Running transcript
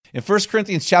In 1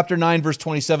 Corinthians chapter 9, verse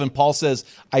 27, Paul says,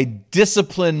 I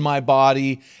discipline my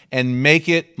body and make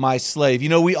it my slave. You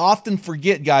know, we often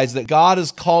forget, guys, that God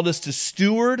has called us to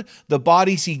steward the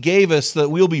bodies he gave us so that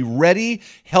we'll be ready,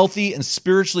 healthy, and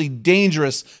spiritually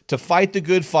dangerous to fight the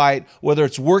good fight, whether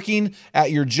it's working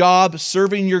at your job,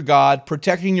 serving your God,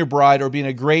 protecting your bride, or being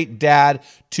a great dad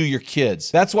to your kids.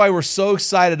 That's why we're so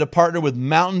excited to partner with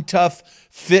Mountain Tough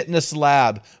Fitness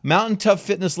Lab. Mountain Tough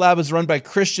Fitness Lab is run by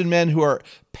Christian men who are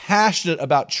passionate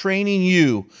about training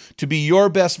you to be your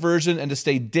best version and to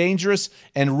stay dangerous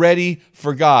and ready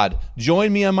for God.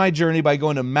 Join me on my journey by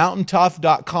going to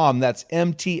mountaintough.com. That's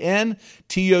MTNTOUGH,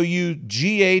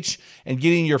 and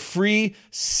getting your free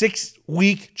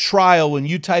 6-week trial when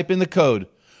you type in the code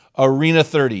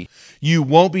ARENA30. You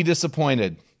won't be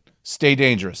disappointed. Stay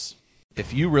dangerous.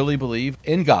 If you really believe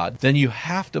in God, then you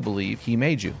have to believe he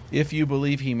made you. If you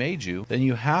believe he made you, then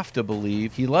you have to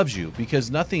believe he loves you,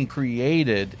 because nothing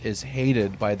created is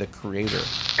hated by the Creator.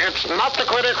 It's not the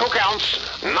critic who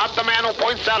counts, not the man who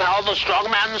points out how the strong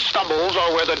man stumbles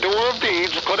or where the doer of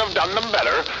deeds could have done them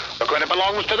better. The credit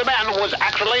belongs to the man who is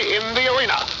actually in the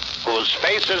arena, whose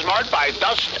face is marked by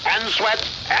dust and sweat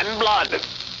and blood.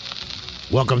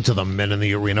 Welcome to the Men in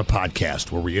the Arena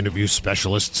podcast, where we interview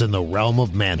specialists in the realm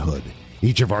of manhood.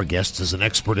 Each of our guests is an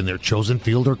expert in their chosen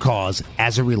field or cause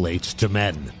as it relates to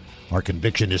men. Our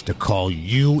conviction is to call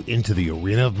you into the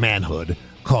arena of manhood,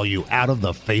 call you out of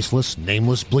the faceless,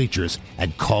 nameless bleachers,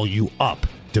 and call you up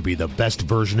to be the best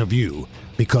version of you,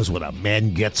 because when a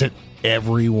man gets it,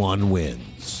 everyone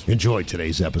wins. Enjoy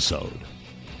today's episode.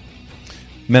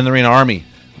 Men in the Arena Army,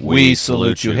 we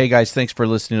salute you. Hey guys, thanks for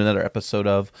listening to another episode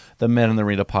of the Men in the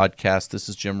Arena podcast. This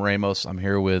is Jim Ramos. I'm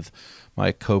here with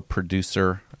my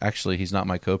co-producer. Actually, he's not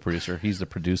my co-producer. He's the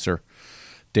producer,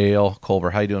 Dale Culver.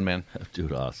 How you doing, man?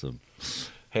 Dude, awesome.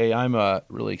 Hey, I'm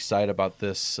really excited about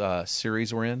this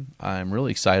series we're in. I'm really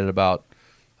excited about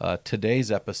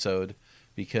today's episode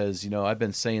because, you know, I've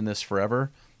been saying this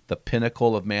forever. The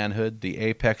pinnacle of manhood, the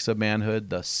apex of manhood,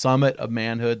 the summit of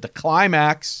manhood, the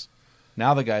climax,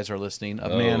 now the guys are listening,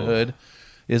 of manhood,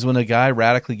 is when a guy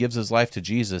radically gives his life to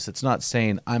Jesus. It's not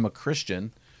saying, I'm a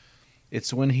Christian.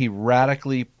 It's when he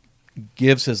radically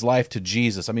gives his life to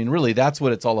Jesus. I mean, really, that's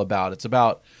what it's all about. It's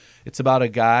about a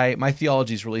guy. My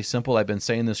theology is really simple. I've been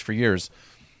saying this for years.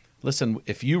 Listen,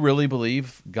 if you really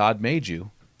believe God made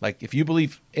you, like if you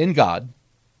believe in God,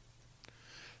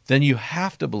 then you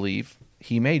have to believe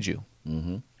he made you.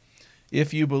 Mm-hmm.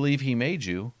 If you believe he made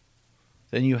you,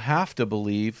 then you have to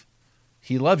believe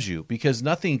he loves you, because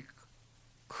nothing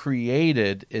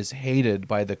created is hated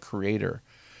by the Creator.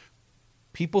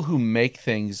 People who make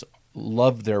things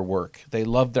love their work. They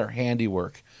love their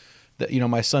handiwork. You know,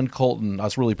 my son Colton, I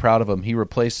was really proud of him. He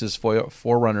replaced his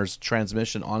 4Runner's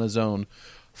transmission on his own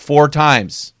 4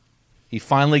 times. He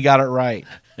finally got it right.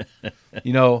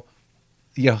 You know,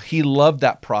 he loved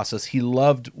that process. He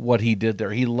loved what he did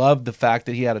there. He loved the fact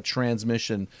that he had a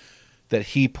transmission that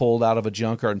he pulled out of a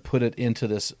junkyard and put it into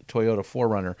this Toyota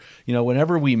 4Runner. You know,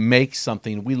 whenever we make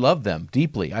something, we love them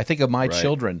deeply. I think of my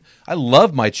children. I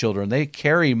love my children. They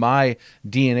carry my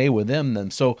DNA within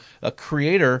them. So a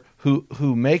creator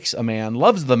who makes a man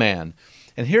loves the man.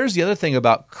 And here's the other thing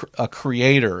about a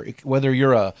creator, whether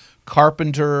you're a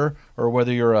carpenter or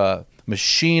whether you're a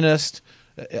machinist,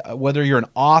 whether you're an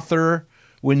author,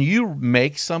 when you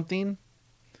make something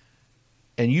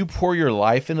and you pour your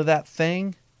life into that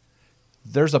thing,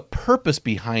 there's a purpose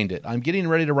behind it. I'm getting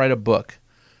ready to write a book,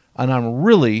 and I'm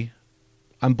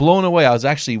blown away. I was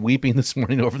actually weeping this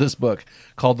morning over this book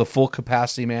called The Full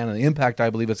Capacity Man and the impact I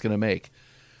believe it's going to make.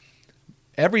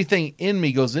 Everything in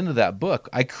me goes into that book.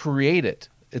 I create it.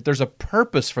 There's a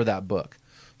purpose for that book.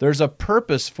 There's a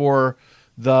purpose for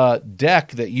the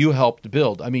deck that you helped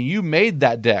build. I mean, you made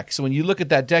that deck. So when you look at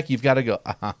that deck, you've got to go,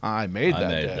 I made that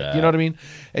deck. You know what I mean?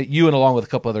 You and along with a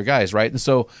couple other guys, right? And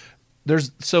so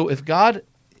if God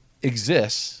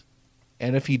exists,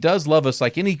 and if he does love us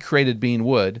like any created being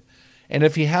would, and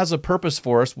if he has a purpose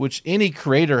for us, which any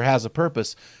creator has a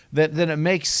purpose, then it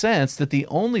makes sense that the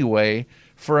only way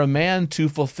for a man to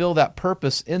fulfill that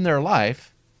purpose in their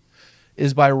life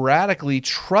is by radically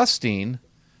trusting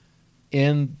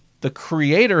in the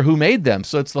creator who made them.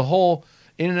 So it's the whole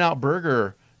In-N-Out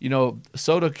Burger,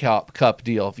 soda cup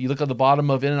deal. If you look at the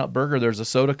bottom of In-N-Out Burger, there's a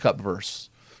soda cup verse.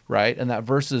 Right? And that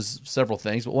verse is several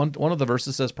things. But one of the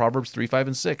verses says, Proverbs 3, 5,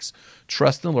 and 6,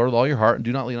 trust in the Lord with all your heart and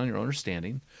do not lean on your own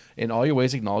understanding. In all your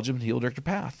ways acknowledge him and he will direct your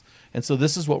path. And so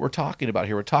this is what we're talking about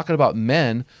here. We're talking about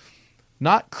men,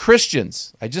 not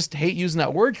Christians. I just hate using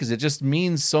that word because it just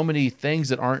means so many things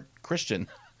that aren't Christian.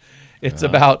 It's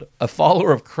about a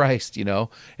follower of Christ, And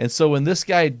so when this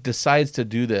guy decides to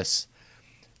do this,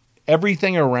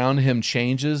 everything around him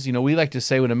changes. You know, we like to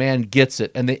say when a man gets it,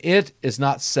 and the it is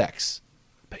not sex,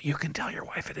 but you can tell your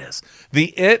wife it is. The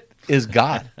it is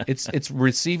God. It's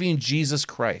receiving Jesus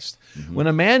Christ. Mm-hmm. When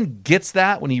a man gets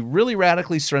that, when he really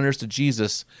radically surrenders to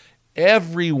Jesus,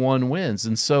 everyone wins.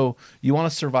 And so you want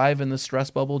to survive in the stress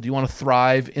bubble? Do you want to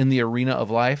thrive in the arena of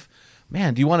life?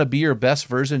 Man, do you want to be your best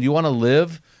version? Do you want to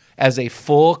live as a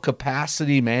full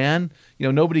capacity man? You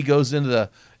know, nobody goes into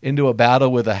a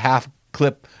battle with a half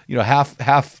clip, you know,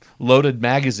 half loaded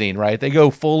magazine, right? They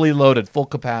go fully loaded, full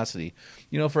capacity.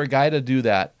 You know, for a guy to do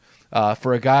that,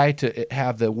 for a guy to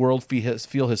have the world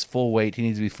feel his full weight, he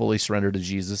needs to be fully surrendered to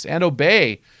Jesus and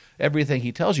obey everything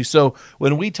he tells you. So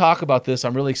when we talk about this,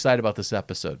 I'm really excited about this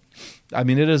episode. I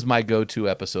mean, it is my go-to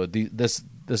episode, this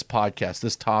podcast,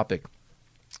 this topic.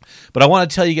 But I want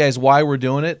to tell you guys why we're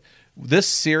doing it. This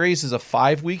series is a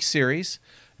 5-week series,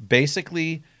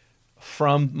 basically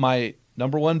from my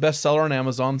number one bestseller on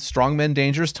Amazon, Strong Men,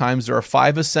 Dangerous Times. There are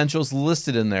 5 essentials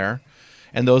listed in there.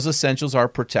 And those essentials are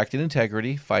protecting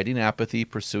integrity, fighting apathy,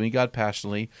 pursuing God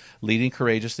passionately, leading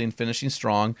courageously, and finishing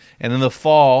strong. And in the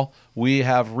fall, we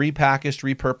have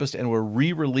repackaged, repurposed, and we're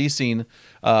re-releasing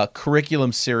a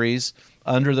curriculum series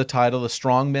under the title The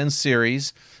Strong Men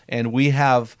Series. And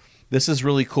this is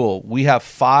really cool. We have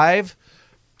 5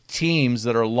 teams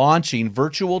that are launching,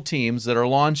 virtual teams that are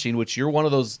launching, which you're one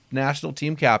of those national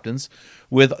team captains,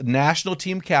 with national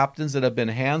team captains that have been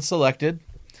hand-selected.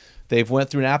 They've went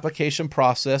through an application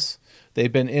process.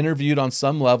 They've been interviewed on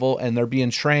some level, and they're being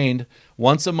trained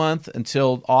once a month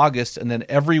until August, and then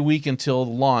every week until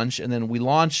launch. And then we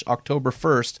launch October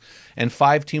 1st, and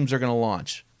 5 teams are going to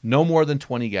launch. No more than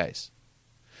 20 guys.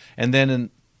 And then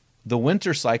in the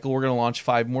winter cycle, we're going to launch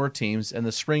 5 more teams. In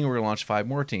the spring, we're going to launch 5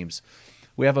 more teams.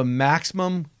 We have a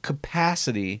maximum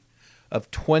capacity of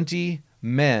 20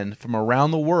 men from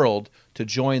around the world to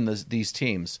join these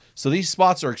teams. So these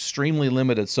spots are extremely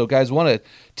limited. So guys, I want to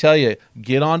tell you,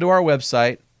 get onto our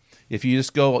website. If you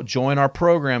just go join our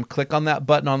program, click on that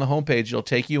button on the homepage, it'll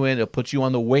take you in, it'll put you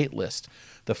on the wait list.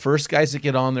 The first guys that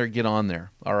get on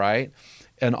there, all right?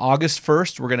 And August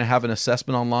 1st, we're going to have an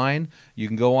assessment online. You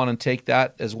can go on and take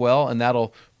that as well, and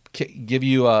that'll give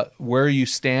you where you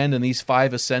stand in these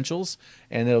 5 essentials,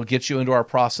 and it'll get you into our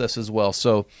process as well.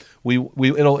 So it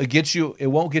won't get you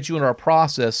into our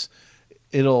process.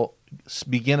 It'll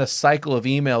begin a cycle of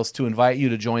emails to invite you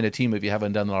to join a team if you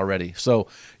haven't done it already. So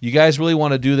you guys really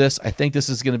want to do this. I think this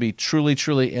is going to be truly,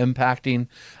 truly impacting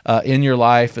in your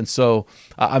life. And so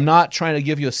I'm not trying to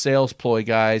give you a sales ploy,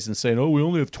 guys, and saying, oh, we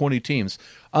only have 20 teams.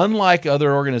 Unlike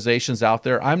other organizations out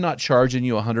there, I'm not charging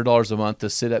you $100 a month to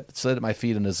sit at my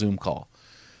feet in a Zoom call.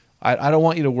 I don't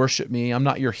want you to worship me. I'm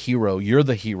not your hero. You're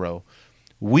the hero.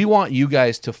 We want you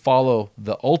guys to follow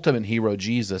the ultimate hero,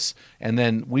 Jesus, and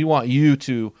then we want you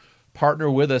to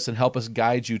partner with us and help us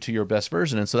guide you to your best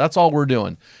version. And so that's all we're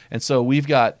doing. And so we've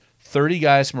got 30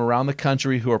 guys from around the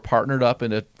country who are partnered up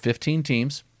into 15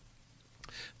 teams.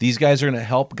 These guys are going to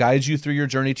help guide you through your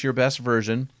journey to your best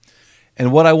version.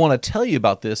 And what I want to tell you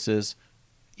about this is,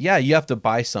 yeah, you have to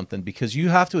buy something because you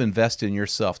have to invest in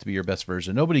yourself to be your best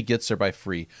version. Nobody gets there by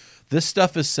free. This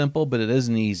stuff is simple, but it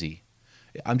isn't easy.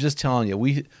 I'm just telling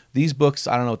you, these books,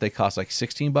 I don't know what they cost, like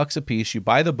 $16 a piece. You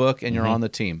buy the book and you're on the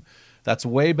team. That's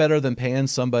way better than paying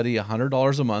somebody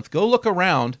 $100 a month. Go look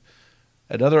around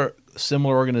at other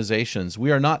similar organizations.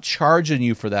 We are not charging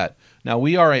you for that. Now,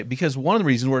 because one of the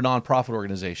reasons we're a nonprofit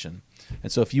organization.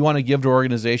 And so if you want to give to our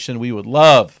organization, we would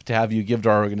love to have you give to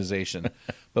our organization.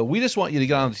 But we just want you to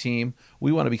get on the team.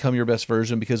 We want to become your best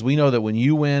version because we know that when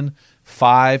you win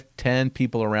 5, 10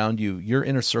 people around you, your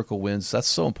inner circle wins. That's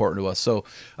so important to us. So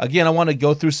again, I want to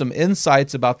go through some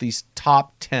insights about these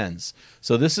top 10s.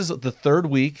 So this is the 3rd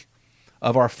week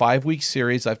of our 5-week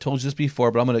series. I've told you this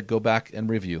before, but I'm going to go back and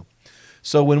review.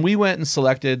 So when we went and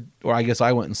selected, or I guess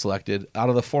I went and selected, out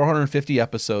of the 450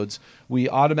 episodes, we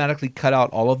automatically cut out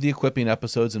all of the equipping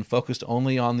episodes and focused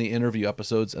only on the interview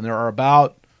episodes, and there are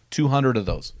about 200 of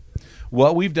those.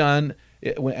 What we've done,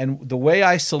 and the way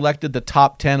I selected the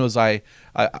top 10 was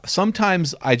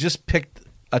sometimes I just picked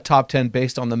a top 10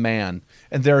 based on the man,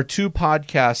 and there are 2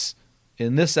 podcasts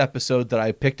in this episode that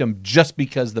I picked them just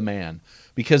because the man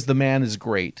is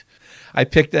great. I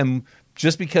picked them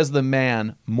just because of the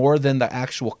man more than the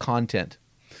actual content.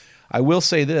 I will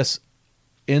say this,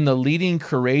 in the Leading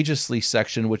Courageously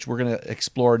section, which we're going to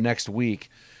explore next week,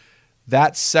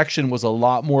 that section was a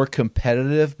lot more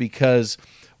competitive because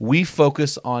we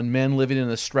focus on men living in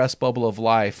the stress bubble of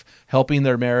life, helping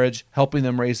their marriage, helping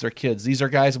them raise their kids. These are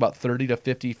guys about 30 to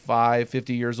 55,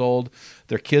 50 years old.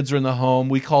 Their kids are in the home.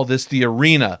 We call this the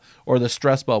arena or the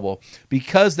stress bubble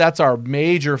because that's our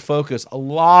major focus. A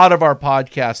lot of our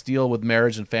podcasts deal with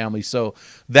marriage and family. So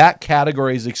that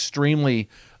category is extremely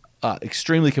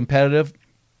competitive.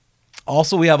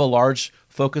 Also, we have a large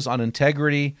focus on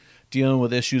integrity, dealing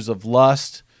with issues of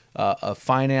lust, of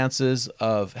finances,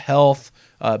 of health,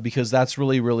 because that's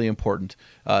really, really important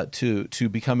to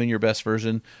becoming your best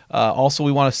version. Also,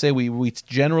 we want to say we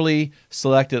generally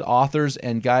selected authors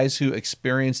and guys who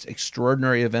experienced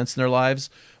extraordinary events in their lives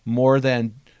more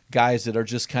than guys that are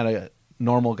just kind of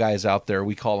normal guys out there.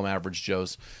 We call them average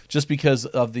Joes, just because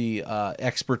of the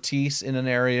expertise in an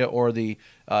area or the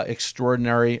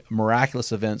extraordinary,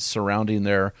 miraculous events surrounding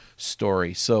their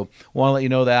story. So I want to let you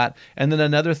know that. And then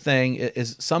another thing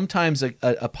is sometimes a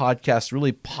podcast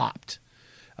really popped.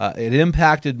 It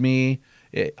impacted me.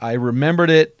 I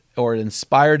remembered it, or it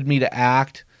inspired me to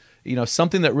act.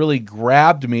 Something that really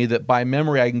grabbed me, that by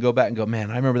memory I can go back and go,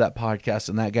 man, I remember that podcast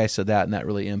and that guy said that and that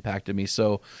really impacted me.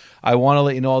 So I want to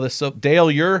let you know all this. So Dale,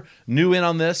 you're new in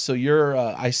on this. So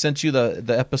I sent you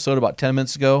the episode about 10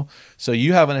 minutes ago. So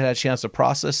you haven't had a chance to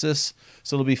process this.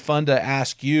 So it'll be fun to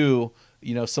ask you,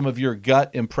 some of your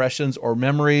gut impressions or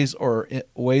memories or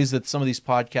ways that some of these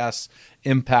podcasts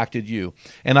impacted you.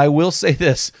 And I will say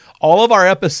this, all of our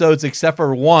episodes except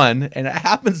for one, and it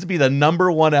happens to be the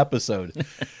number one episode,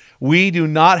 we do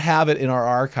not have it in our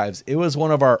archives. It was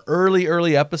one of our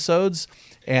early episodes,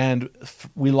 and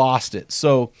we lost it.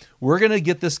 So we're going to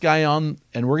get this guy on,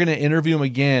 and we're going to interview him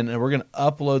again, and we're going to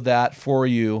upload that for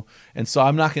you. And so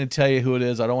I'm not going to tell you who it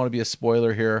is. I don't want to be a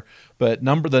spoiler here. But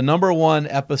the number one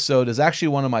episode is actually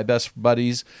one of my best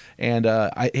buddies, and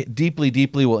it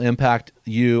deeply will impact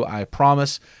you, I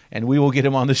promise. And we will get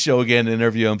him on the show again and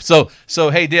interview him. So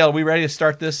hey, Dale, are we ready to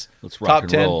start this? Let's rock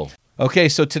and roll. Okay,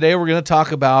 so today we're going to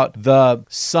talk about the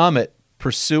summit,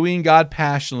 Pursuing God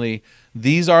Passionately.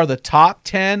 These are the top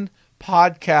 10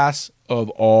 podcasts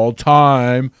of all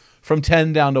time, from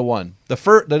 10 down to 1.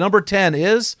 The number 10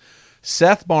 is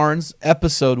Seth Barnes,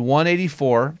 episode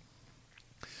 184.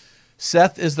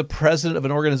 Seth is the president of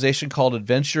an organization called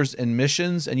Adventures in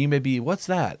Missions, and you may be, what's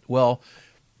that? Well,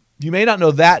 you may not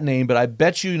know that name, but I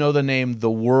bet you know the name The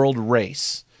World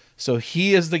Race. So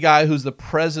he is the guy who's the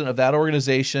president of that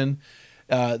organization.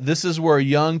 This is where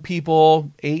young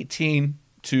people, 18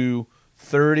 to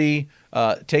 30,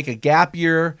 take a gap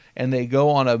year and they go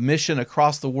on a mission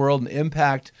across the world and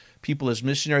impact people as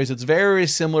missionaries. It's very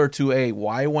similar to a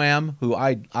YWAM, who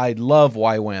I love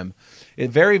YWAM.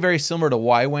 It's very, very similar to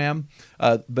YWAM,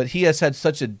 but he has had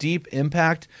such a deep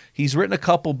impact. He's written a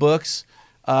couple books.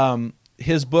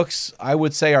 His books, I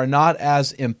would say, are not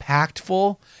as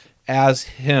impactful as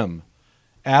him.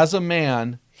 As a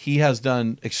man, he has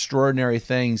done extraordinary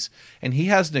things, and he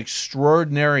has an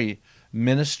extraordinary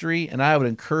ministry, and I would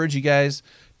encourage you guys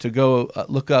to go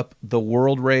look up The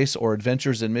World Race or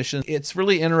Adventures in Mission. It's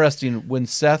really interesting. When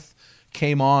Seth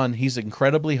came on, he's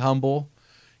incredibly humble.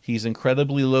 He's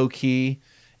incredibly low-key,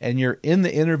 and you're in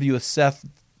the interview with Seth,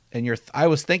 and I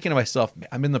was thinking to myself,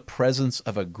 I'm in the presence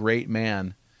of a great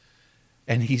man,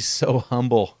 and he's so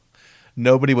humble.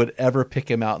 Nobody would ever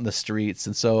pick him out in the streets.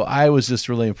 And so I was just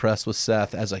really impressed with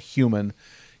Seth as a human.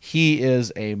 He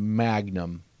is a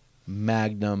magnum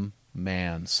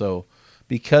man. So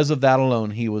because of that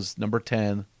alone, he was number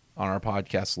 10 on our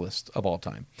podcast list of all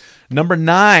time. Number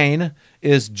 9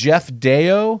 is Jeff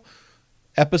Deo,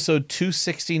 episode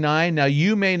 269. Now,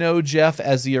 you may know Jeff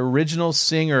as the original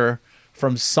singer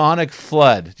from Sonic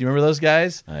Flood. Do you remember those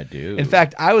guys? I do. In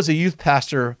fact, I was a youth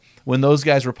pastor when those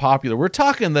guys were popular. We're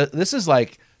talking this is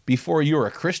like before you were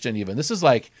a Christian even. This is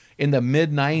like in the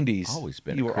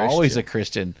mid-90s. You were always a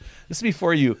Christian. This is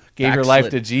before you gave your life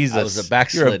to Jesus. I was a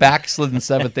backslidden. You're a backslidden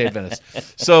Seventh-day Adventist.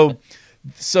 So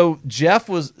Jeff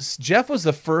was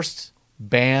the first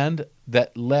band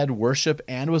that led worship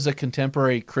and was a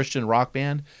contemporary Christian rock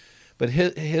band. But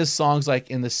his songs like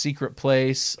In the Secret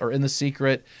Place or In the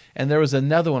Secret, and there was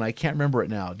another one, I can't remember it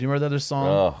now. Do you remember the other song?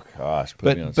 Oh gosh,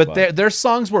 put me on the spot. But their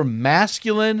songs were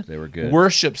masculine, they were good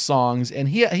worship songs, and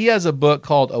he has a book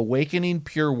called Awakening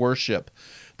Pure Worship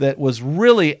that was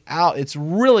really out. It's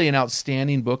really an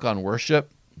outstanding book on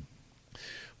worship.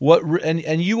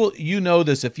 And you know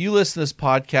this if you listen to this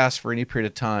podcast for any period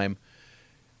of time.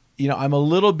 I'm a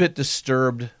little bit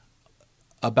disturbed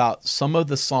about some of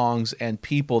the songs and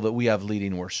people that we have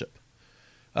leading worship.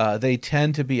 They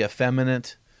tend to be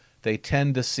effeminate. They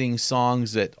tend to sing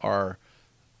songs that are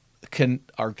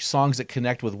songs that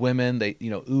connect with women. They,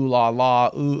 ooh la la,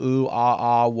 ooh ooh ah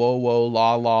ah, whoa whoa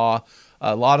la la.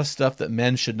 A lot of stuff that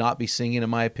men should not be singing, in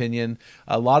my opinion.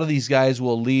 A lot of these guys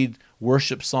will lead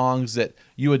worship songs that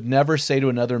you would never say to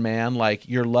another man, like,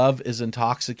 your love is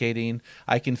intoxicating.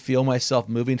 I can feel myself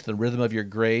moving to the rhythm of your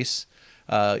grace.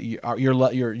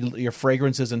 Your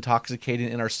fragrance is intoxicating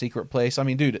in our secret place. I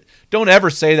mean, dude, don't ever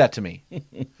say that to me.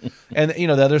 And,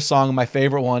 the other song, my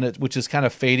favorite one, which is kind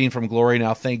of fading from glory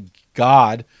now, thank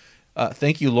God.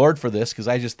 Thank you, Lord, for this, because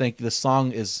I just think this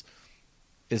song is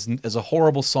a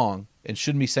horrible song and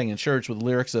shouldn't be sang in church, with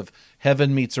lyrics of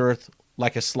heaven meets earth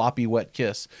like a sloppy wet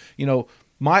kiss. I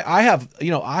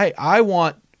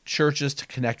want churches to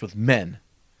connect with men,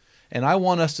 and I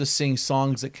want us to sing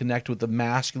songs that connect with the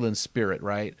masculine spirit,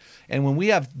 right? And when we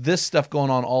have this stuff going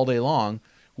on all day long,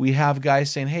 we have guys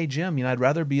saying, hey, Jim, I'd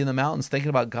rather be in the mountains thinking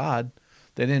about God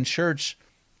than in church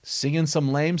singing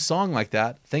some lame song like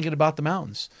that, thinking about the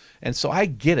mountains. And so I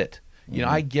get it.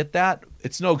 I get that.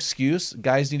 It's no excuse.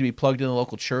 Guys need to be plugged in the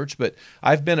local church, but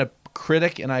I've been a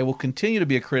critic, and I will continue to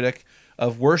be a critic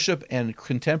of worship and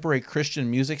contemporary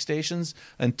Christian music stations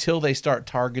until they start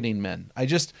targeting men. I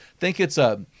just think I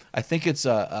don't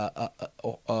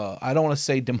want to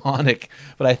say demonic,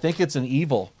 but I think it's an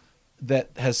evil that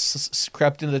has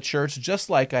crept into the church, just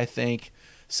like I think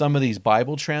some of these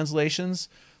Bible translations,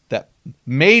 that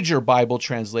major Bible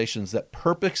translations that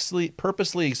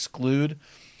purposely exclude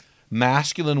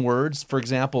masculine words. For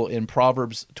example, in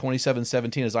Proverbs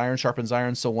 27:17, as iron sharpens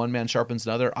iron, so one man sharpens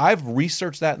another. I've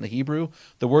researched that in the Hebrew.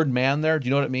 The word man there, do you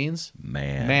know what it means?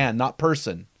 Man, not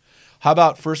person. How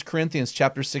about 1 Corinthians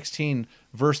chapter 16,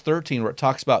 verse 13, where it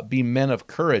talks about be men of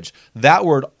courage? That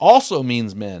word also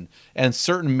means men, and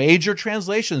certain major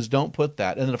translations don't put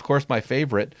that. And then, of course, my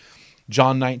favorite,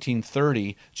 John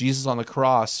 19:30, Jesus on the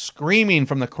cross, screaming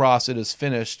from the cross, it is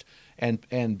finished,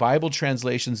 and Bible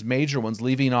translations, major ones,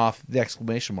 leaving off the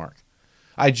exclamation mark.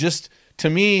 To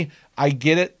me, I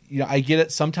get it. I get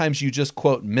it. Sometimes you just,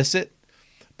 quote, miss it.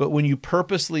 But when you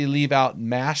purposely leave out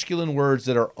masculine words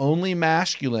that are only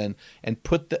masculine and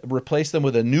replace them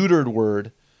with a neutered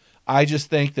word, I just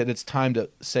think that it's time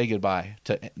to say goodbye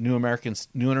to New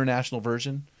International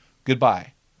Version.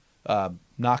 Goodbye.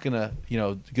 Not gonna,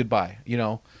 goodbye.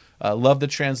 Love the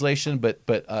translation,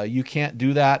 but you can't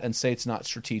do that and say it's not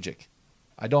strategic.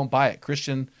 I don't buy it.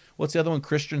 What's the other one?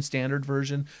 Christian Standard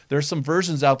Version. There's some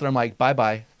versions out there I'm like,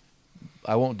 bye-bye.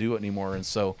 I won't do it anymore. And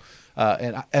so,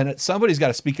 and somebody's got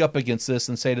to speak up against this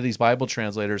and say to these Bible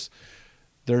translators,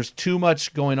 there's too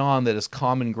much going on that is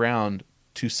common ground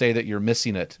to say that you're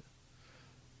missing it.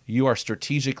 You are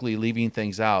strategically leaving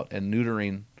things out and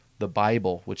neutering the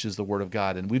Bible, which is the Word of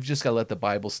God. And we've just got to let the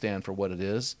Bible stand for what it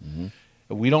is. Mm-hmm.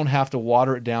 We don't have to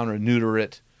water it down or neuter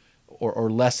it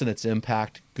or lessen its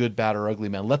impact, good, bad, or ugly,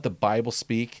 man. Let the Bible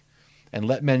speak, and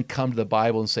let men come to the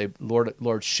Bible and say,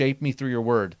 Lord, shape me through your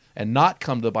word, and not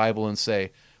come to the Bible and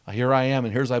say, here I am,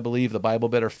 and here's I believe. The Bible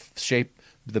better shape.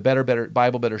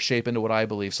 Bible better shape into what I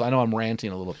believe. So I know I'm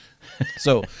ranting a little.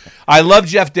 So I love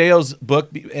Jeff Deo's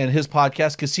book and his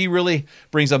podcast because he really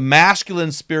brings a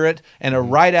masculine spirit and a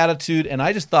right attitude. And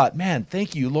I just thought, man,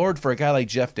 thank you, Lord, for a guy like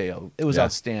Jeff Deo. It was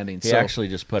outstanding. He actually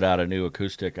just put out a new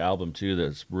acoustic album too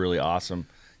that's really awesome.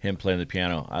 Him playing the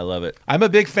piano. I love it. I'm a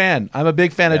big fan.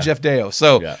 of Jeff Deo.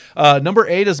 So number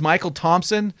 8 is Michael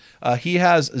Thompson. He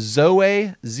has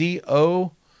Zoe,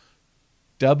 Zoweh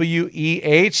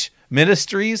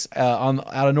Ministries out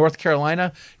of North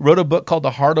Carolina. He wrote a book called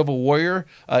The Heart of a Warrior.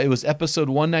 It was episode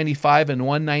 195 and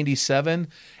 197.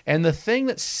 And the thing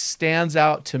that stands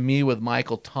out to me with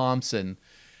Michael Thompson,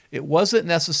 it wasn't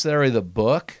necessarily the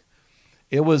book.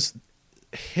 It was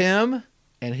him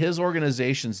and his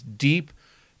organization's deep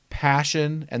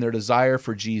passion and their desire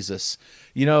for Jesus.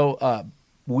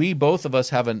 We both of us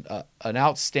have an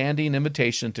outstanding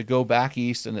invitation to go back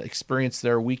east and experience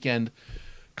their weekend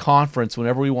conference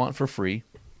whenever we want for free,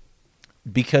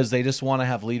 because they just want to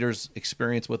have leaders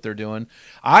experience what they're doing.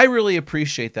 I really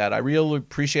appreciate that. I really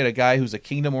appreciate a guy who's a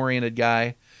kingdom-oriented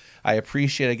guy. I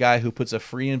appreciate a guy who puts a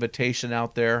free invitation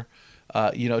out there,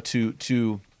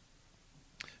 to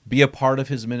be a part of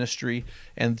his ministry,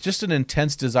 and just an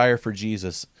intense desire for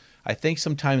Jesus. I think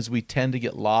sometimes we tend to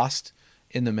get lost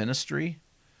in the ministry.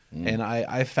 And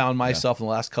I found myself in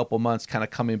the last couple of months kind of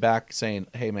coming back saying,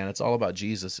 hey, man, it's all about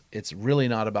Jesus. It's really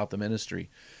not about the ministry.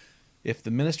 If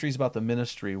the ministry is about the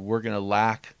ministry, we're going to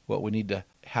lack what we need to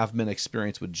have men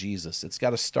experience with Jesus. It's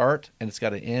got to start and it's got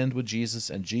to end with Jesus,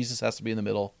 and Jesus has to be in the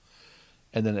middle,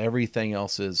 and then everything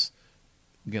else is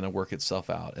going to work itself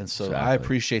out. And so I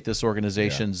appreciate this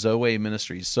organization, Zoe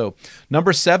Ministries. So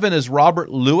number 7 is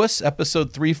Robert Lewis,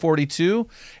 episode 342.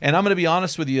 And I'm going to be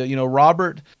honest with you,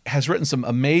 Robert has written some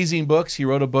amazing books. He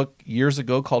wrote a book years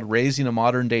ago called Raising a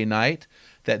Modern Day Knight.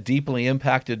 that deeply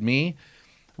impacted me.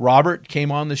 Robert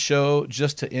came on the show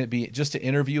just to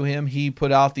interview him. He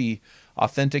put out the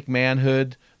Authentic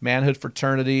Manhood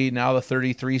Fraternity, now the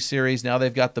 33 series. Now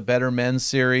they've got the Better Men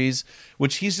series,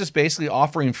 which he's just basically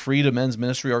offering free to men's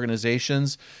ministry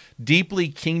organizations. Deeply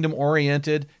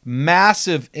kingdom-oriented,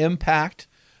 massive impact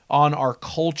on our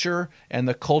culture and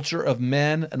the culture of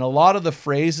men. And a lot of the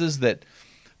phrases that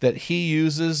he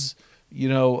uses,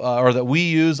 or that we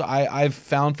use, I've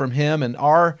found from him. And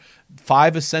our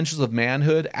 5 Essentials of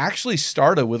Manhood actually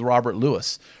started with Robert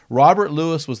Lewis. Robert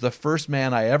Lewis was the first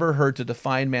man I ever heard to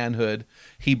define manhood.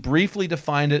 He briefly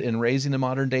defined it in Raising the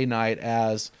Modern Day Knight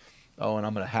as, and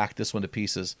I'm going to hack this one to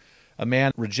pieces, a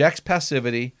man rejects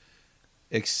passivity,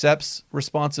 accepts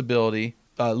responsibility,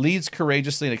 leads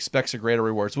courageously, and expects a greater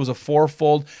reward. So it was a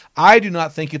fourfold. I do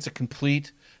not think it's a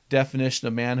complete definition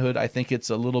of manhood. I think it's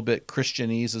a little bit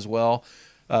Christianese as well.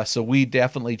 So we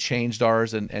definitely changed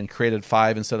ours and created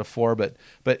 5 instead of 4. But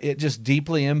it just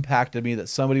deeply impacted me that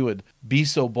somebody would be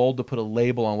so bold to put a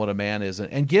label on what a man is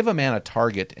and give a man a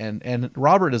target. And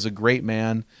Robert is a great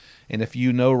man. And if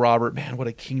you know Robert, man, what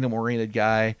a kingdom-oriented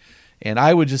guy. And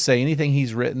I would just say anything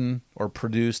he's written or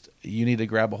produced, you need to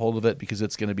grab a hold of it because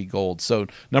it's going to be gold. So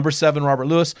number 7, Robert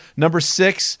Lewis. Number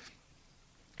 6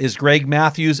 is Greg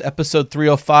Matthews, episode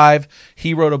 305.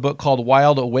 He wrote a book called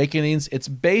Wild Awakenings. It's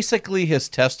basically his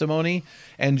testimony.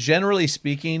 And generally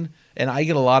speaking, and I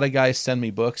get a lot of guys send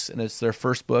me books, and it's their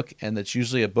first book, and it's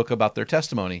usually a book about their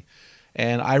testimony.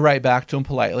 And I write back to them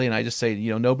politely, and I just say,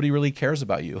 nobody really cares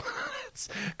about you.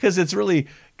 Because it's really,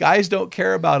 guys don't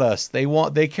care about us.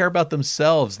 They care about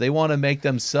themselves. They want to make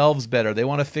themselves better. They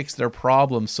want to fix their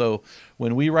problems. So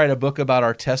when we write a book about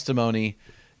our testimony,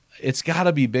 it's got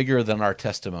to be bigger than our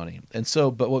testimony. And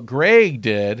so, but what Greg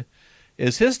did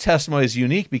is his testimony is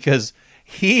unique because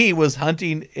he was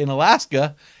hunting in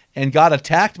Alaska and got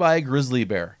attacked by a grizzly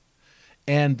bear.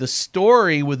 And the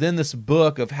story within this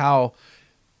book of how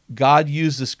God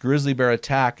used this grizzly bear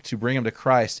attack to bring him to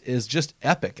Christ is just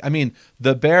epic. I mean,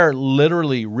 the bear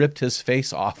literally ripped his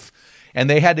face off, and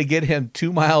they had to get him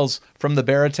 2 miles from the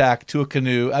bear attack to a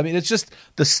canoe. I mean, it's just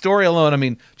the story alone. I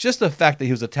mean, just the fact that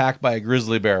he was attacked by a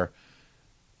grizzly bear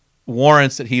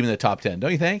warrants that he in the top 10,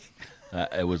 don't you think?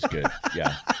 It was good,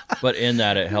 yeah. But in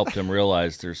that, it helped him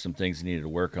realize there's some things he needed to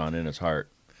work on in his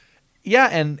heart. Yeah,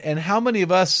 and how many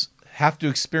of us have to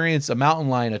experience a mountain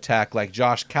lion attack like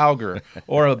Josh Cowger,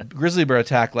 or a grizzly bear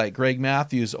attack like Greg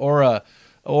Matthews, or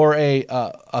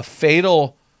a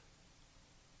fatal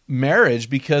marriage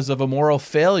because of a moral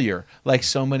failure like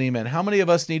so many men? How many of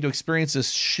us need to experience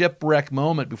this shipwreck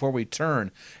moment before we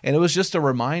turn? And it was just a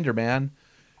reminder, man,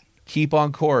 keep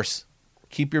on course,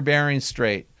 keep your bearings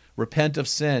straight, repent of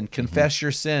sin, confess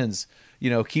your sins,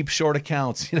 keep short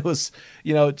accounts. It was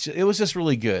just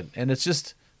really good. And it's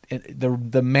just,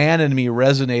 the man in me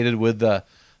resonated with the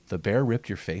bear ripped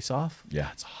your face off. Yeah,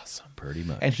 it's awesome. Pretty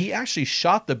much. And he actually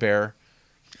shot the bear.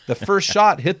 The first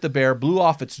shot hit the bear, blew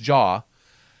off its jaw.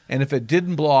 And if it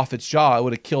didn't blow off its jaw, it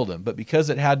would have killed him. But because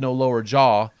it had no lower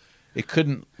jaw, it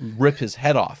couldn't rip his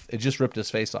head off. It just ripped his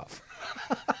face off.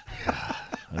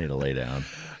 I need to lay down.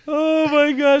 Oh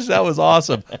my gosh, that was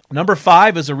awesome. Number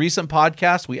 5 is a recent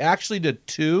podcast. We actually did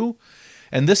 2,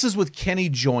 and this is with Kenny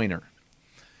Joyner.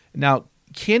 Now,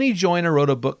 Kenny Joyner wrote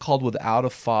a book called Without a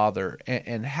Father,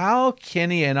 and how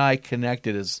Kenny and I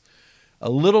connected is a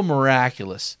little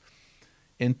miraculous.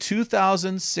 In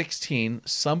 2016,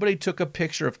 somebody took a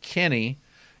picture of Kenny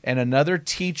and another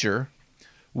teacher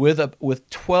with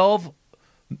 12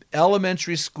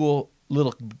 elementary school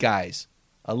little guys,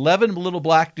 11 little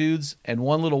black dudes and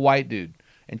 1 little white dude.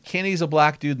 And Kenny's a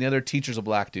black dude and the other teacher's a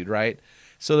black dude, right?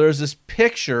 So there's this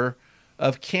picture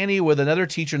of Kenny with another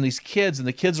teacher and these kids, and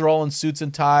the kids are all in suits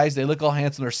and ties. They look all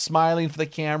handsome. They're smiling for the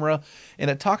camera. And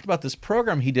it talked about this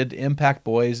program he did to impact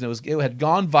boys, and it had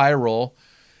gone viral,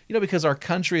 because our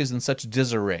country is in such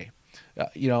disarray.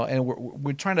 And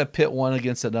we're trying to pit one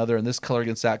against another, and this color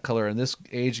against that color, and this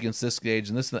age against this age,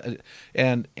 and this,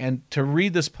 and to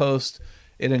read this post,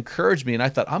 it encouraged me, and I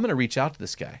thought, I'm going to reach out to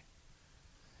this guy.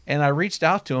 And I reached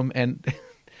out to him, and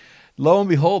lo and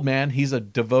behold, man, he's a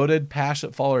devoted,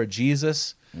 passionate follower of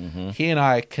Jesus. Mm-hmm. He and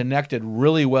I connected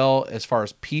really well as far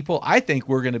as people. I think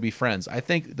we're going to be friends. I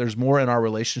think there's more in our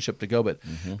relationship to go, but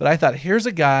I thought, here's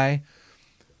a guy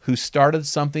who started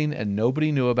something and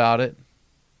nobody knew about it,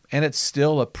 and it's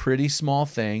still a pretty small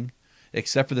thing,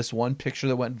 except for this one picture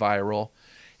that went viral.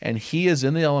 And he is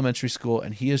in the elementary school,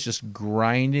 and he is just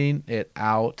grinding it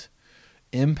out,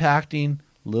 impacting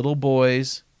little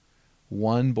boys,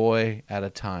 one boy at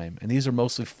a time. And these are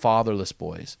mostly fatherless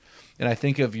boys. And I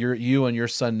think of you and your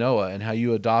son Noah, and how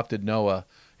you adopted Noah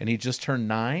and he just turned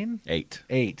 9? 8.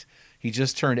 8. He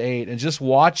just turned 8. And just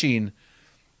watching,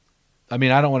 I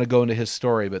mean, I don't want to go into his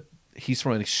story, but he's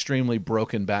from an extremely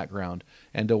broken background.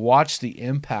 And to watch the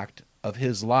impact of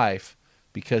his life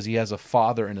because he has a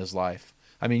father in his life.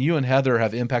 I mean, you and Heather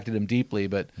have impacted him deeply,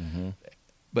 but I'm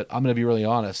going to be really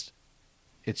honest.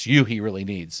 It's you he really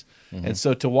needs. And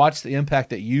so to watch the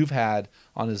impact that you've had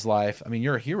on his life, I mean,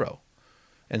 you're a hero.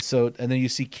 And so, and then you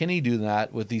see Kenny do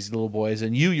that with these little boys,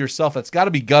 and you yourself, it's got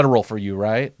to be guttural for you,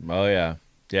 right? Oh, yeah.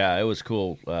 Yeah, it was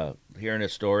cool hearing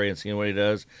his story and seeing what he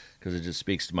does because it just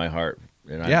speaks to my heart.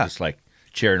 And I'm just like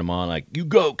cheering him on, like, you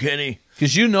go, Kenny.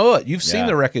 Because you know it. You've seen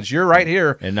the wreckage. You're right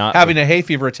here and not having a hay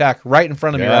fever attack right in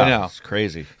front of me right now. It's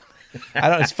crazy.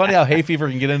 It's funny how hay fever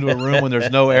can get into a room when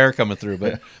there's no air coming through,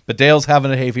 but Dale's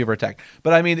having a hay fever attack.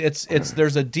 But I mean, it's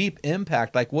there's a deep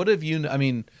impact. Like, what have you? I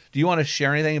mean, do you want to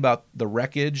share anything about the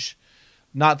wreckage?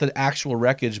 Not the actual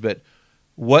wreckage, but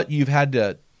what you've had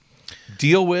to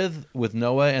deal with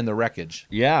Noah and the wreckage.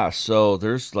 Yeah. So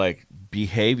there's like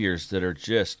behaviors that are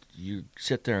just you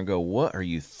sit there and go, "What are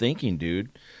you thinking,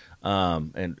 dude?"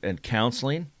 And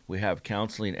counseling. We have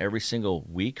counseling every single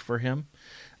week for him.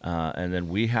 And then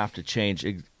we have to change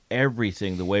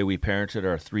everything the way we parented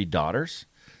our 3 daughters.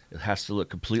 It has to look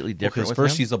completely different. Because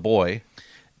first he's a boy.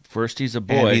 First he's a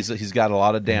boy. And he's got a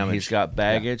lot of damage. He's got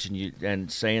baggage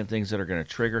and saying things that are going to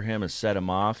trigger him and set him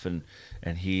off. And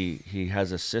he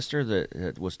has a sister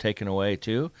that was taken away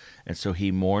too. And so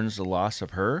he mourns the loss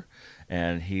of her.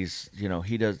 And he's,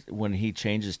 he does, when he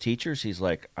changes teachers, he's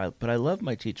like, but I love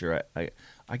my teacher.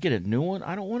 I get a new one.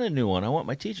 I don't want a new one. I want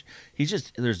my teacher.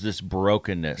 There's this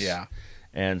brokenness. Yeah.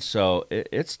 And so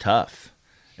it's tough.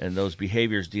 And those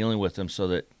behaviors, dealing with them so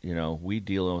that, we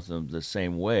deal with them the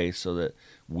same way so that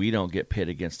we don't get pit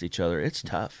against each other. It's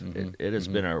tough. It has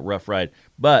been a rough ride.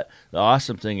 But the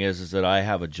awesome thing is that I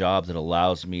have a job that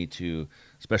allows me to,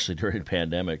 especially during the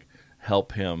pandemic,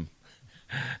 help him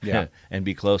and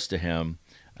be close to him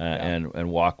and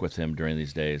walk with him during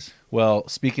these days. Well,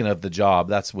 speaking of the job,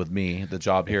 that's with me, the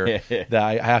job here. That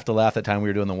I have to laugh at the time we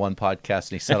were doing the one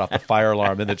podcast and he set off the fire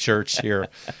alarm in the church here.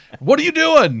 What are you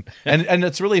doing? And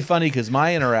it's really funny because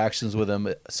my interactions with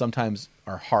him sometimes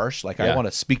are harsh. Like I want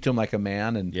to speak to him like a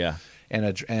man. And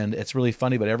it's really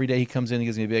funny. But every day he comes in, he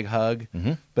gives me a big hug.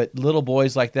 But little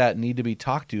boys like that need to be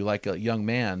talked to like a young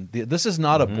man. This is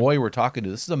not a boy we're talking to.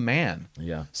 This is a man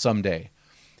someday.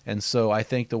 And so I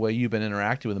think the way you've been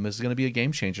interacting with him is going to be a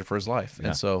game changer for his life. Yeah.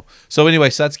 And so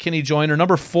anyway, so that's Kenny Joyner.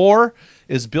 Number 4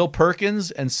 is Bill Perkins.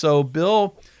 And so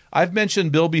Bill, I've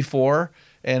mentioned Bill before,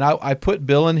 and I put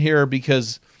Bill in here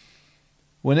because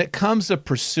when it comes to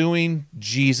pursuing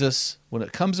Jesus, when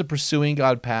it comes to pursuing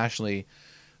God passionately,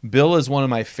 Bill is one of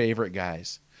my favorite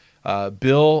guys.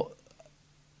 Bill,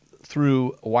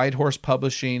 through White Horse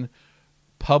Publishing,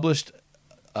 published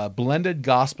a blended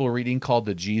gospel reading called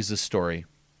The Jesus Story.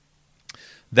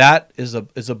 That is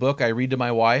a book I read to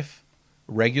my wife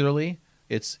regularly.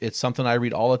 It's something I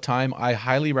read all the time. I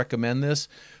highly recommend this.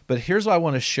 But here's what I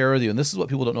want to share with you, and this is what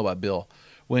people don't know about Bill.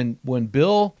 When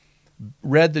Bill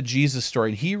read the Jesus Story,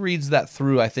 and he reads that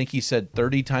through, I think he said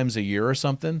 30 times a year or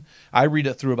something. I read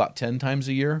it through about 10 times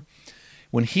a year.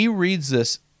 When he reads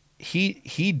this,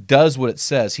 he does what it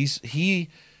says. He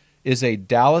is a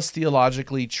Dallas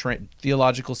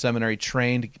Theological Seminary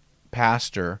trained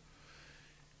pastor.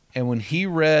 And when he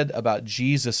read about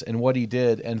Jesus and what he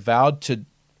did and vowed to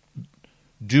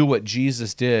do what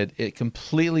Jesus did, it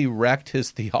completely wrecked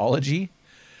his theology.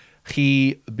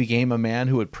 He became a man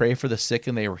who would pray for the sick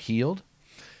and they were healed.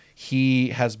 He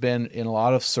has been in a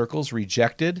lot of circles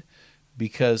rejected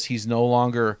because he's no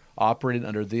longer operating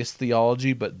under this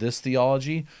theology, but this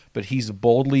theology. But he's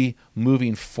boldly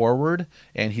moving forward,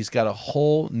 and he's got a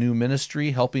whole new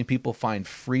ministry helping people find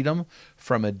freedom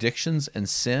from addictions and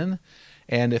sin.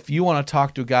 And if you want to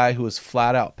talk to a guy who is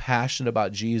flat out passionate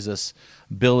about Jesus,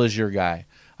 Bill is your guy.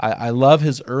 I love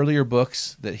his earlier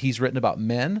books that he's written about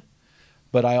men,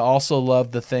 but I also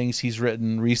love the things he's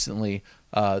written recently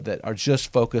that are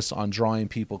just focused on drawing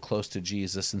people close to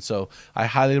Jesus. And so I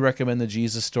highly recommend The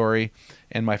Jesus Story.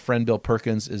 And my friend Bill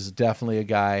Perkins is definitely a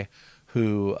guy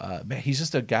who, he's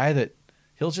just a guy that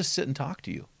he'll just sit and talk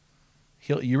to you.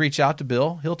 You reach out to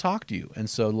Bill, he'll talk to you. And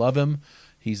so love him.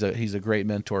 He's a great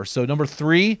mentor. So number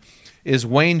 3 is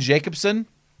Wayne Jacobson,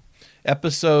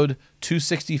 episode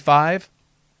 265.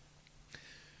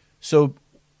 So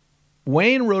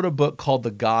Wayne wrote a book called The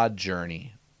God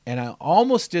Journey. And I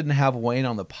almost didn't have Wayne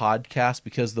on the podcast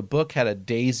because the book had a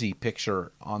daisy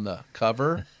picture on the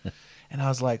cover. And I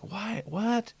was like, why?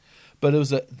 What? But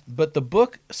the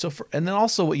book, and then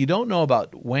also what you don't know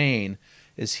about Wayne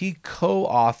is he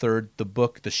co-authored the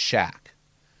book The Shack.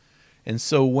 And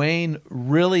so Wayne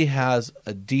really has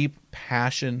a deep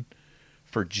passion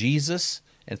for Jesus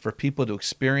and for people to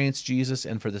experience Jesus.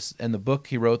 And for this, and the book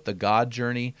he wrote, The God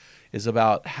Journey, is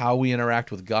about how we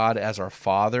interact with God as our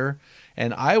Father.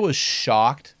 And I was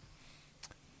shocked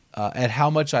at how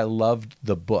much I loved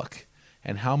the book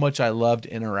and how much I loved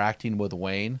interacting with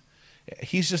Wayne.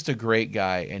 He's just a great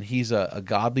guy, and he's a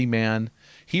godly man.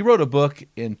 He wrote a book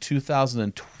in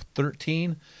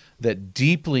 2013 that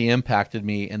deeply impacted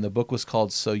me, and the book was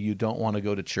called So You Don't Want to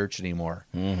Go to Church Anymore.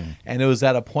 And it was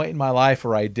at a point in my life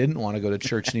where I didn't want to go to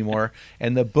church anymore,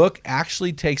 and the book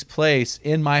actually takes place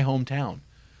in my hometown.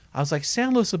 I was like,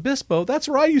 San Luis Obispo, that's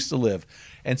where I used to live.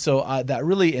 And so that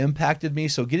really impacted me.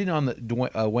 So getting on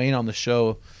Wayne on the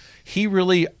show, he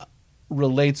really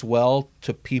relates well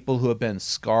to people who have been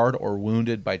scarred or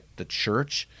wounded by the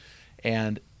church,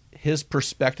 and his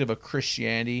perspective of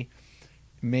Christianity.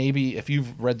 Maybe if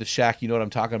you've read The Shack, you know what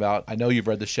I'm talking about. I know you've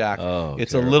read The Shack. Oh,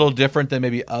 it's terrible. a little different than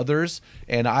maybe others,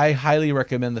 and I highly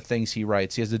recommend the things he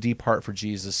writes. He has a deep heart for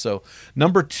Jesus. So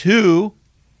number 2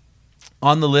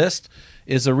 on the list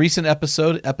is a recent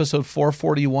episode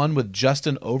 441 with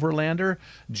Justin Overlander.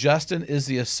 Justin is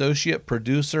the associate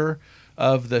producer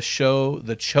of the show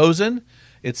The Chosen.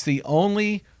 It's the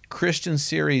only Christian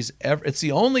series ever. It's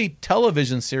the only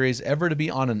television series ever to be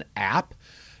on an app.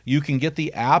 You can get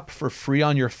the app for free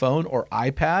on your phone or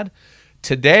iPad.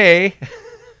 Today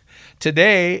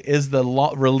is the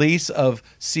release of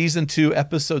season 2,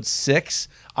 episode 6.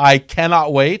 I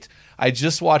cannot wait. I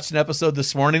just watched an episode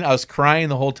this morning. I was crying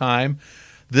the whole time.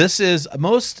 This is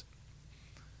most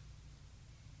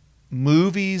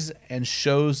movies and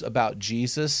shows about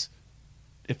Jesus,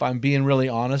 if I'm being really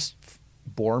honest,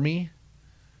 bore me.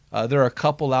 There are a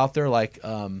couple out there like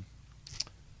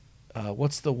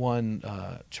what's the one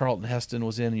Charlton Heston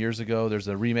was in years ago? There's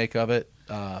a remake of it.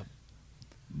 The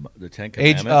Ten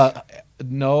Commandments?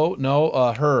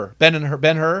 Her.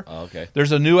 Ben-Hur. Oh, okay.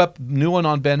 There's a new one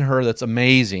on Ben-Hur that's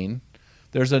amazing.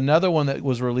 There's another one that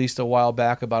was released a while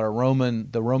back about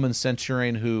the Roman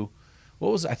centurion who,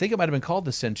 I think it might have been called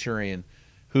The Centurion,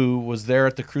 who was there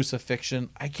at the crucifixion.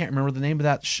 I can't remember the name of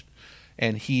that.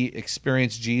 And he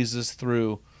experienced Jesus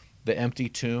through the empty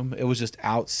tomb. It was just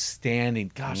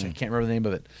outstanding. Gosh, I can't remember the name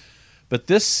of it. But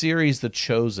this series, The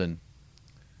Chosen,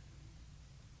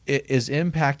 it is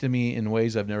impacting me in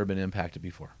ways I've never been impacted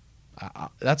before.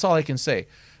 That's all I can say.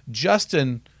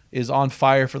 Justin is on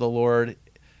fire for the Lord.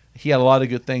 He had a lot of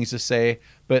good things to say,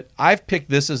 but I've picked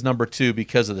this as number 2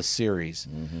 because of the series.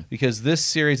 Because this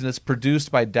series, and it's produced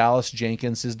by Dallas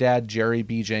Jenkins. His dad, Jerry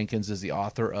B. Jenkins, is the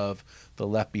author of the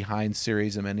Left Behind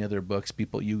series and many other books.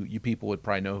 You people would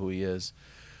probably know who he is.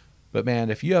 But man,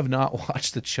 if you have not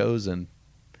watched The Chosen,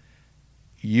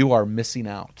 you are missing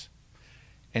out.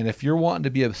 And if you're wanting to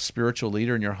be a spiritual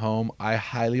leader in your home, I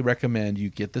highly recommend you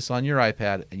get this on your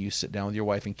iPad and you sit down with your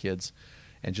wife and kids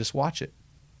and just watch it.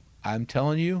 I'm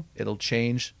telling you, it'll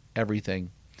change everything.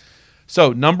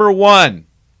 So, number 1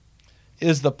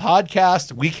 is the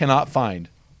podcast We Cannot Find.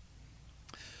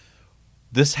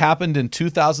 This happened in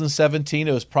 2017.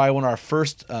 It was probably one of our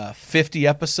first 50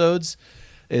 episodes.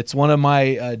 It's one of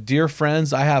my dear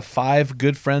friends. I have 5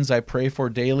 good friends I pray for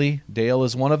daily. Dale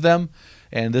is one of them.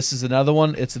 And this is another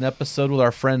one. It's an episode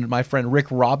with my friend Rick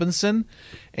Robinson.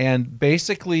 And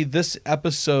basically, this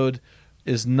episode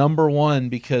is number 1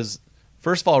 because,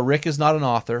 first of all, Rick is not an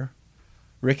author.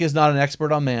 Rick is not an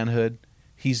expert on manhood.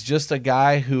 He's just a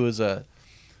guy who is a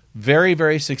very,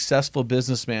 very successful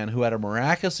businessman who had a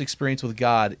miraculous experience with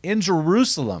God in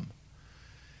Jerusalem.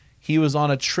 He was on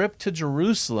a trip to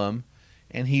Jerusalem,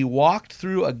 and he walked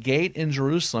through a gate in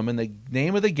Jerusalem, and the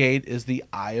name of the gate is the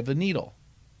Eye of the Needle.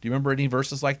 Do you remember any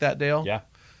verses like that, Dale? Yeah. Do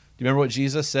you remember what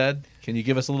Jesus said? Can you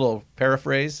give us a little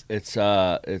paraphrase? It's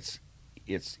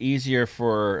easier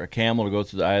for a camel to go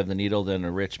through the eye of the needle than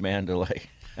a rich man to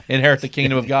inherit the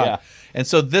kingdom of God. Yeah. And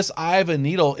so this Eye of a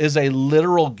Needle is a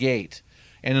literal gate.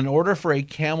 And in order for a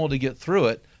camel to get through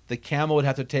it, the camel would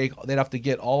have to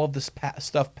get all of this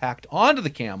stuff packed onto the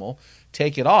camel,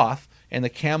 take it off, and the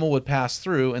camel would pass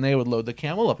through, and they would load the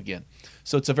camel up again.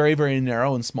 So it's a very, very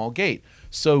narrow and small gate.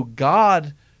 So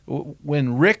God,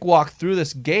 when Rick walked through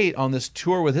this gate on this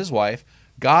tour with his wife,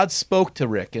 God spoke to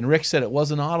Rick, and Rick said it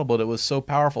wasn't audible, but it was so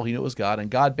powerful, he knew it was God.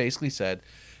 And God basically said,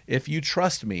 if you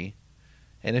trust me,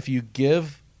 and if you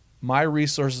give my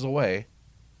resources away,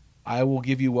 I will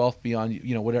give you wealth beyond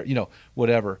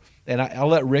whatever. And I'll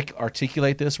let Rick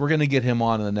articulate this. We're going to get him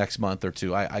on in the next month or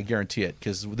two. I guarantee it,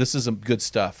 because this is some good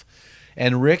stuff.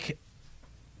 And Rick,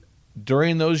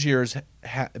 during those years,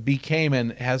 became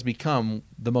and has become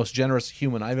the most generous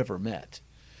human I've ever met.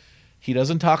 He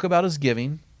doesn't talk about his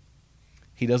giving.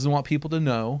 He doesn't want people to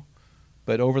know,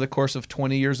 but over the course of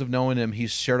 20 years of knowing him,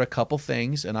 he's shared a couple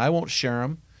things, and I won't share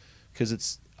them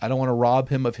because I don't want to rob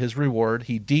him of his reward.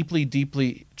 He deeply,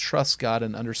 deeply trusts God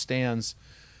and understands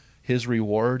his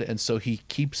reward, and so he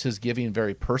keeps his giving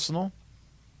very personal,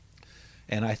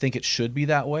 and I think it should be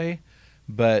that way,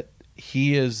 but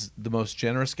he is the most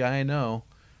generous guy I know,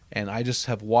 and I just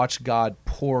have watched God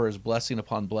pour his blessing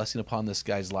upon this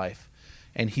guy's life,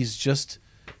 and he's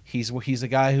a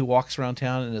guy who walks around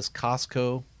town in his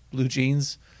Costco blue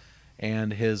jeans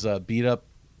and his beat up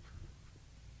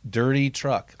dirty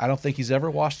truck. I don't think he's ever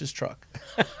washed his truck.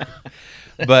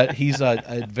 But he's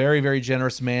a very, very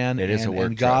generous man. It is a work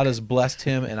and God truck. has blessed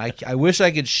him. And I wish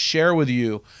I could share with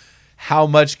you how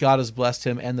much God has blessed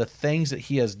him and the things that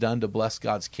he has done to bless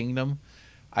God's kingdom.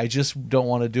 I just don't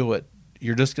want to do it.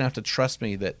 You're just going to have to trust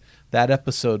me that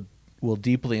episode will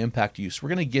deeply impact you. So we're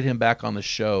going to get him back on the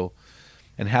show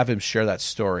and have him share that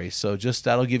story. So just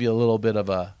that'll give you a little bit of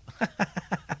a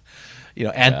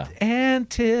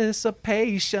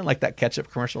anticipation, like that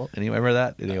ketchup commercial. Anyway, remember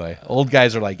that? Anyway, old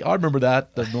guys are like, oh, I remember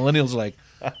that. The millennials are like,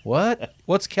 what?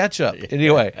 What's ketchup?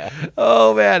 Anyway,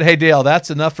 oh man. Hey Dale, that's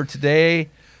enough for today.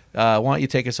 Why don't you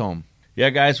take us home? Yeah,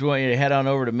 guys, we want you to head on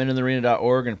over to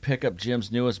meninthearena.org and pick up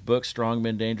Jim's newest book, Strong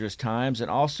Men, Dangerous Times.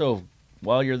 And also,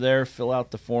 while you're there, fill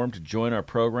out the form to join our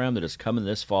program that is coming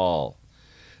this fall.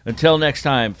 Until next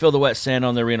time, feel the wet sand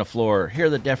on the arena floor,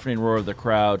 hear the deafening roar of the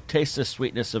crowd, taste the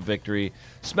sweetness of victory,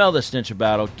 smell the stench of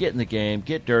battle, get in the game,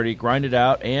 get dirty, grind it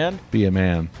out, and be a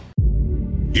man.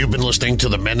 You've been listening to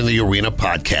the Men in the Arena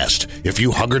podcast. If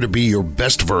you hunger to be your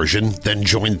best version, then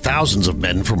join thousands of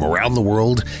men from around the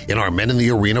world in our Men in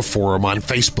the Arena forum on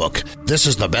Facebook. This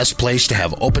is the best place to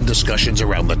have open discussions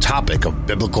around the topic of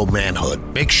biblical manhood.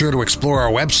 Make sure to explore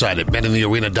our website at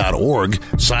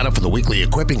meninthearena.org, sign up for the weekly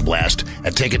equipping blast,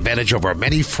 and take advantage of our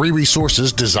many free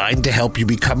resources designed to help you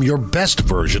become your best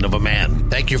version of a man.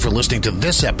 Thank you for listening to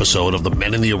this episode of the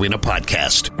Men in the Arena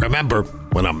podcast. Remember,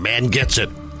 when a man gets it,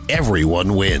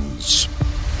 everyone wins.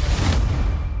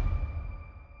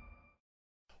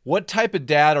 What type of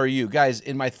dad are you? Guys,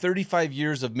 in my 35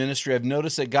 years of ministry, I've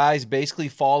noticed that guys basically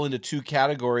fall into two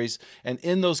categories. And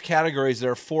in those categories, there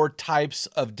are 4 types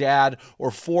of dad or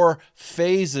 4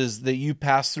 phases that you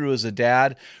pass through as a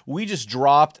dad. We just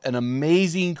dropped an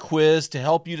amazing quiz to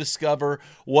help you discover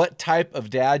what type of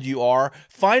dad you are.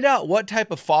 Find out what type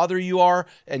of father you are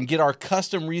and get our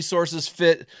custom resources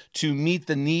fit to meet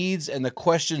the needs and the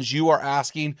questions you are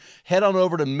asking. Head on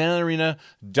over to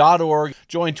meninthearena.org.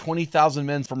 Join 20,000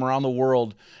 men from around the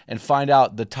world and find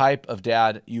out the type of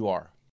dad you are.